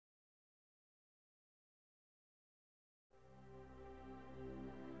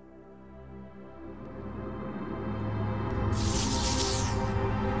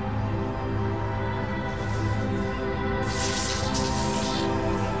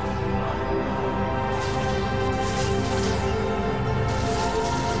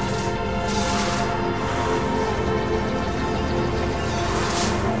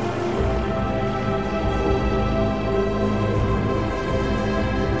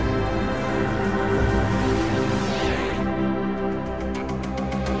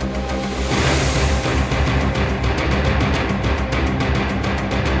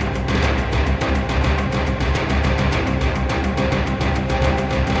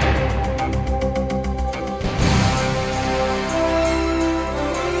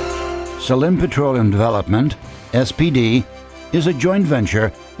Salym Petroleum Development, SPD, is a joint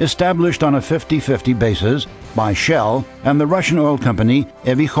venture established on a 50-50 basis by Shell and the Russian oil company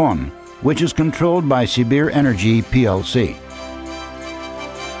Evikhon, which is controlled by Sibir Energy plc.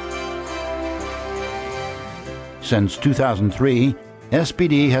 Since 2003,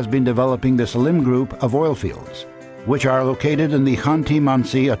 SPD has been developing the Salym group of oil fields, which are located in the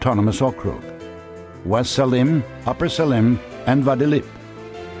Khanty-Mansi Autonomous Okrug, West Salym, Upper Salym and Vadelyp.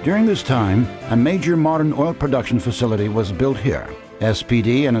 During this time, a major modern oil production facility was built here.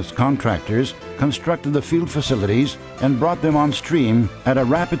 SPD and its contractors constructed the field facilities and brought them on stream at a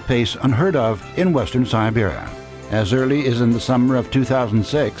rapid pace unheard of in Western Siberia. As early as in the summer of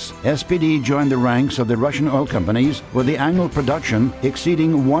 2006, SPD joined the ranks of the Russian oil companies with the annual production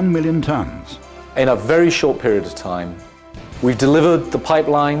exceeding 1 million tons. In a very short period of time, we've delivered the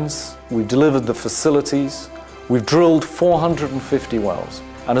pipelines, we've delivered the facilities, we've drilled 450 wells.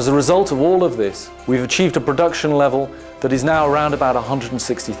 And as a result of all of this, we've achieved a production level that is now around about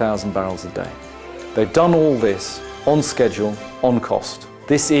 160,000 barrels a day. They've done all this on schedule, on cost.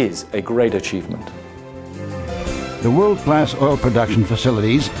 This is a great achievement. The world-class oil production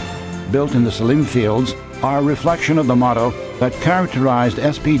facilities built in the Salym fields are a reflection of the motto that characterized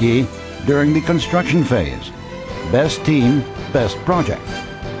SPD during the construction phase: best team, best project.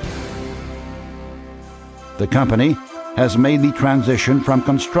 The company has made the transition from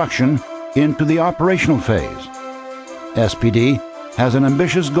construction into the operational phase. SPD has an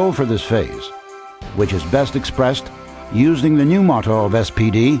ambitious goal for this phase, which is best expressed using the new motto of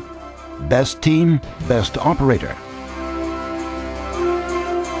SPD: best team, best operator.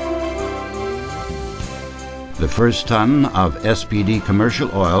 The first ton of SPD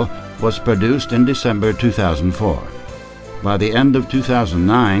commercial oil was produced in December 2004. By the end of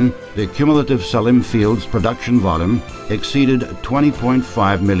 2009, the cumulative Salym fields production volume exceeded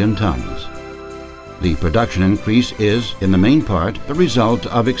 20.5 million tons. The production increase is, in the main part, the result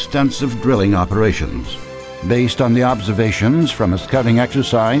of extensive drilling operations. Based on the observations from a scouting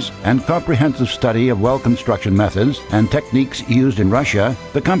exercise and comprehensive study of well construction methods and techniques used in Russia,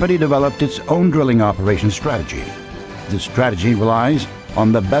 the company developed its own drilling operation strategy. This strategy relies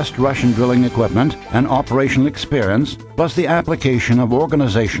on the best Russian drilling equipment and operational experience, plus the application of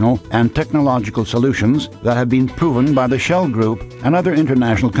organizational and technological solutions that have been proven by the Shell Group and other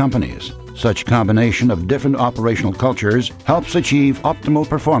international companies. Such combination of different operational cultures helps achieve optimal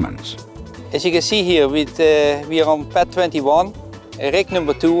performance. As you can see here, we are on pad 21, rig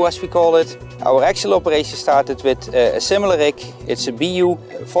number 2 as we call it. Our actual operation started with a similar rig. It's a BU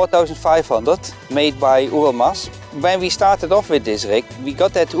 4500 made by Uralmas. When we started off with this rig, we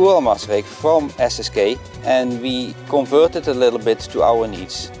got that Uralmas rig from SSK and we converted a little bit to our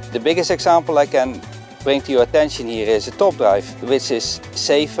needs. The biggest example I can bring to your attention here is a top drive, which is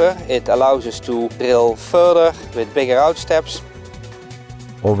safer. It allows us to drill further with bigger outsteps.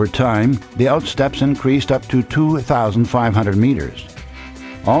 Over time, the outsteps increased up to 2,500 meters.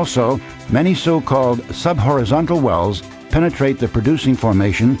 Also, many so-called sub-horizontal wells penetrate the producing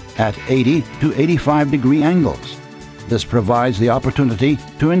formation at 80 to 85 degree angles. This provides the opportunity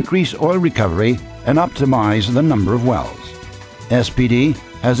to increase oil recovery and optimize the number of wells. SPD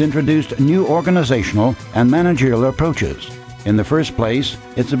has introduced new organizational and managerial approaches. In the first place,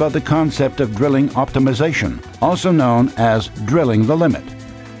 it's about the concept of drilling optimization, also known as drilling the limit.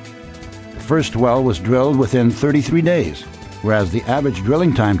 The first well was drilled within 33 days, whereas the average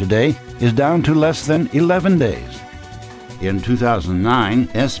drilling time today is down to less than 11 days. In 2009,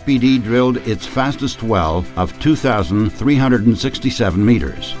 SPD drilled its fastest well of 2,367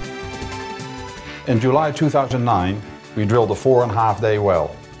 meters. In July 2009, we drilled a 4.5-day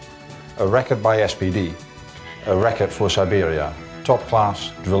well, a record by SPD, a record for Siberia,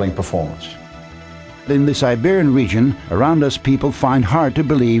 top-class drilling performance. In the Siberian region, around us people find hard to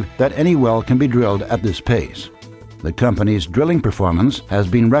believe that any well can be drilled at this pace. The company's drilling performance has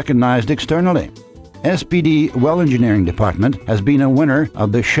been recognized externally. SPD Well Engineering Department has been a winner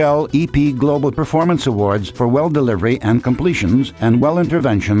of the Shell EP Global Performance Awards for well delivery and completions and well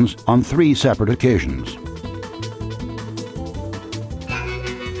interventions on 3 separate occasions.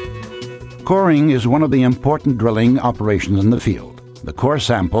 Coring is one of the important drilling operations in the field. The core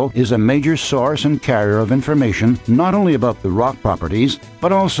sample is a major source and carrier of information not only about the rock properties,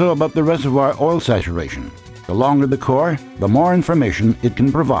 but also about the reservoir oil saturation. The longer the core, the more information it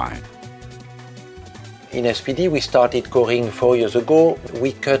can provide. In SPD, we started coring 4 years ago.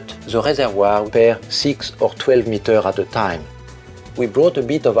 We cut the reservoir per 6 or 12 meters at a time. We brought a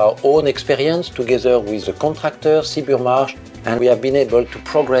bit of our own experience together with the contractor, Sibir, and we have been able to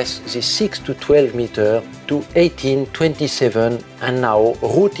progress the 6 to 12 meter to 18, 27 and now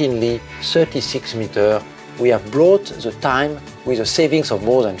routinely 36 meter. We have brought the time with a savings of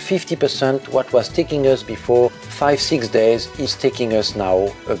more than 50%. What was taking us before 5-6 days is taking us now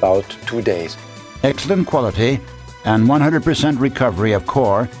about 2 days. Excellent quality and 100% recovery of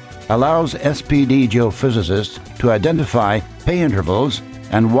core allows SPD geophysicists to identify pay intervals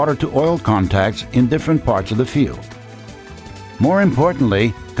and water-to-oil contacts in different parts of the field. More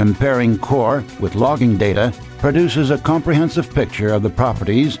importantly, comparing core with logging data produces a comprehensive picture of the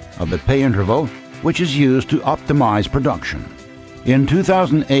properties of the pay interval, which is used to optimize production. In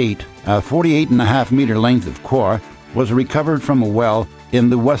 2008, a 48.5 meter length of core was recovered from a well in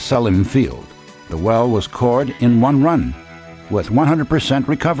the West Salym field. The well was cored in one run, with 100%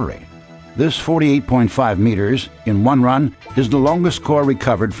 recovery. This 48.5 meters in one run is the longest core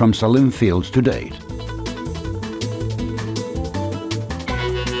recovered from Salym fields to date.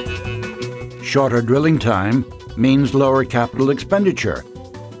 Shorter drilling time means lower capital expenditure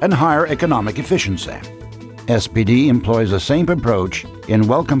and higher economic efficiency. SPD employs the same approach in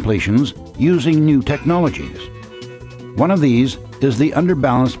well completions using new technologies. One of these is the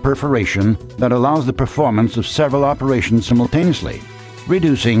underbalanced perforation that allows the performance of several operations simultaneously,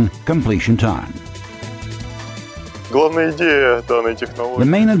 reducing completion time. The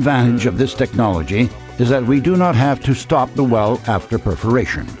main advantage of this technology is that we do not have to stop the well after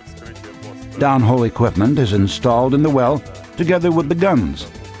perforation. Downhole equipment is installed in the well together with the guns,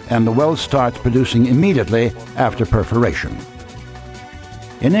 and the well starts producing immediately after perforation.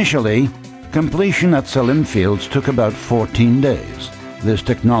 Initially, completion at Salym fields took about 14 days. This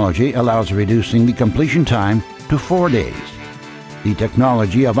technology allows reducing the completion time to 4 days. The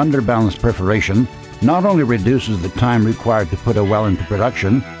technology of underbalanced perforation not only reduces the time required to put a well into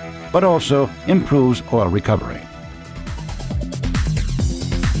production, but also improves oil recovery.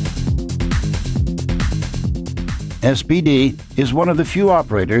 SPD is one of the few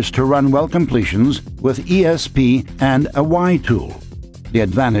operators to run well completions with ESP and a Y tool. The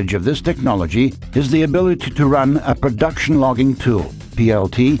advantage of this technology is the ability to run a production logging tool,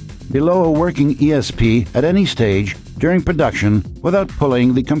 PLT, below a working ESP at any stage during production without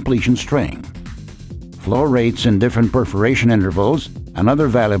pulling the completion string. Flow rates in different perforation intervals and other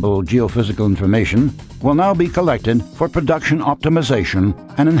valuable geophysical information will now be collected for production optimization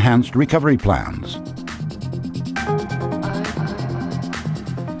and enhanced recovery plans.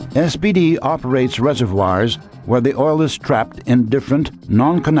 SPD operates reservoirs where the oil is trapped in different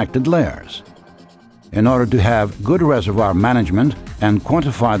non-connected layers. In order to have good reservoir management and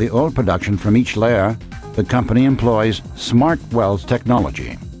quantify the oil production from each layer, the company employs Smart Wells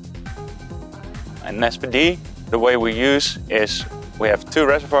technology. In SPD, the way we use is we have two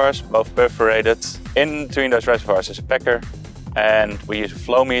reservoirs, both perforated. In between those reservoirs is a packer, and we use a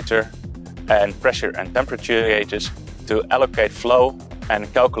flow meter and pressure and temperature gauges to allocate flow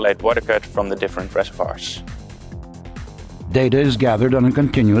and calculate water cut from the different reservoirs. Data is gathered on a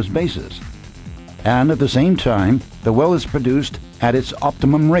continuous basis, and at the same time, the well is produced at its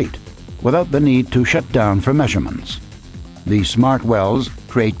optimum rate, without the need to shut down for measurements. These smart wells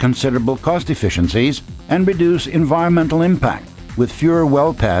create considerable cost efficiencies and reduce environmental impact with fewer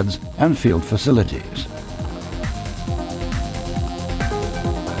well pads and field facilities.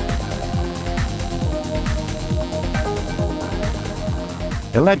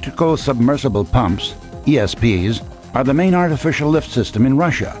 Electrical submersible pumps, ESPs, are the main artificial lift system in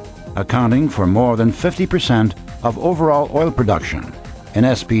Russia, accounting for more than 50% of overall oil production. In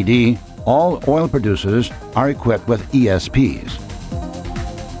SPD, all oil producers are equipped with ESPs.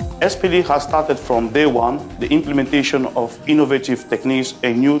 SPD has started from day one the implementation of innovative techniques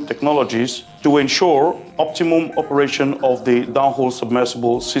and new technologies to ensure optimum operation of the downhole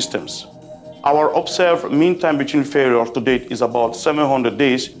submersible systems. Our observed mean time between failures to date is about 700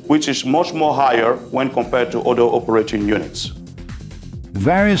 days, which is much more higher when compared to other operating units.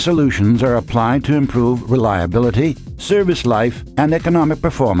 Various solutions are applied to improve reliability, service life, and economic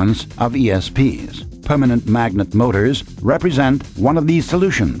performance of ESPs. Permanent magnet motors represent one of these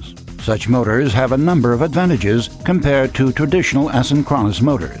solutions. Such motors have a number of advantages compared to traditional asynchronous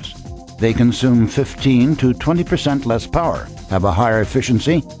motors. They consume 15 to 20% less power, have a higher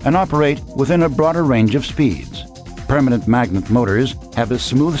efficiency, and operate within a broader range of speeds. Permanent magnet motors have a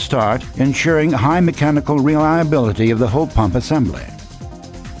smooth start, ensuring high mechanical reliability of the whole pump assembly.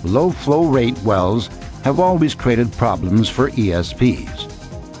 Low flow rate wells have always created problems for ESPs.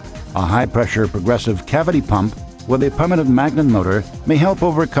 A high-pressure progressive cavity pump with a permanent magnet motor may help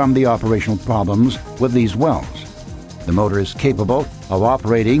overcome the operational problems with these wells. The motor is capable of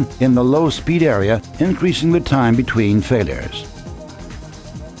operating in the low-speed area, increasing the time between failures.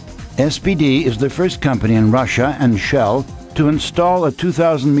 SPD is the first company in Russia and Shell to install a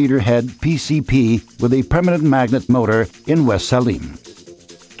 2,000-meter head PCP with a permanent magnet motor in West Salym.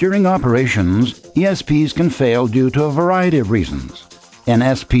 During operations, ESPs can fail due to a variety of reasons. In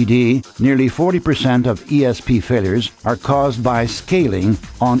SPD, nearly 40% of ESP failures are caused by scaling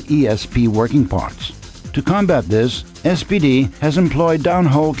on ESP working parts. To combat this, SPD has employed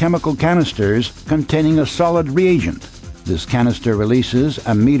downhole chemical canisters containing a solid reagent. This canister releases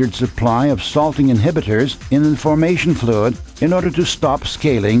a metered supply of salting inhibitors in the formation fluid in order to stop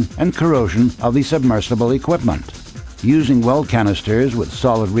scaling and corrosion of the submersible equipment. Using well canisters with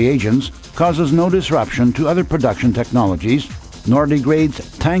solid reagents causes no disruption to other production technologies, nor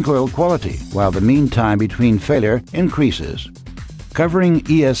degrades tank oil quality, while the mean time between failure increases. Covering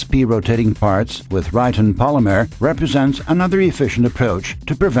ESP rotating parts with Rhyton polymer represents another efficient approach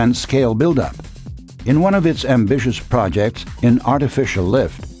to prevent scale buildup. In one of its ambitious projects in artificial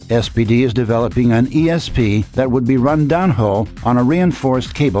lift, SPD is developing an ESP that would be run downhole on a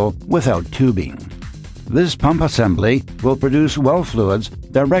reinforced cable without tubing. This pump assembly will produce well fluids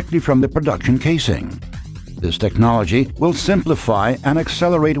directly from the production casing. This technology will simplify and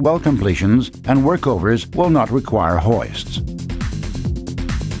accelerate well completions, and workovers will not require hoists.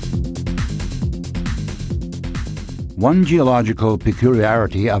 One geological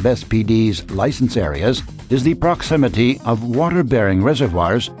peculiarity of SPD's license areas is the proximity of water-bearing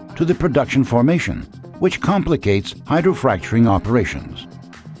reservoirs to the production formation, which complicates hydrofracturing operations.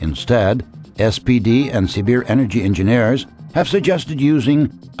 Instead, SPD and Sibir Energy engineers have suggested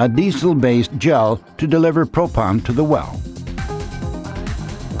using a diesel-based gel to deliver propan to the well.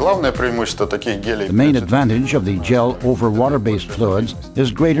 The main advantage of the gel over water-based fluids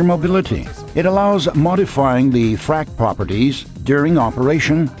is greater mobility. It allows modifying the frac properties during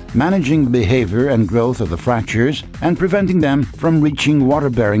operation, managing the behavior and growth of the fractures, and preventing them from reaching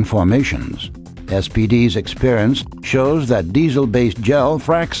water-bearing formations. SPD's experience shows that diesel-based gel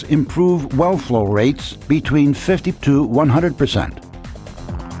fracs improve well flow rates between 50 to 100%.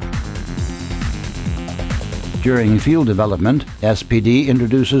 During field development, SPD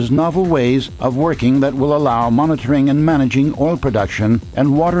introduces novel ways of working that will allow monitoring and managing oil production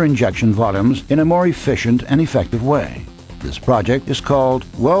and water injection volumes in a more efficient and effective way. This project is called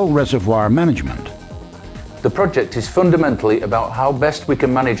Well Reservoir Management. The project is fundamentally about how best we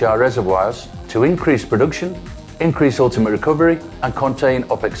can manage our reservoirs to increase production, increase ultimate recovery, and contain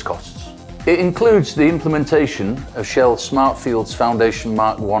OPEX costs. It includes the implementation of Shell's Smart Fields Foundation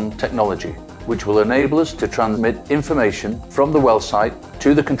Mark I technology, which will enable us to transmit information from the well site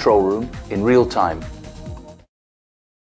to the control room in real time,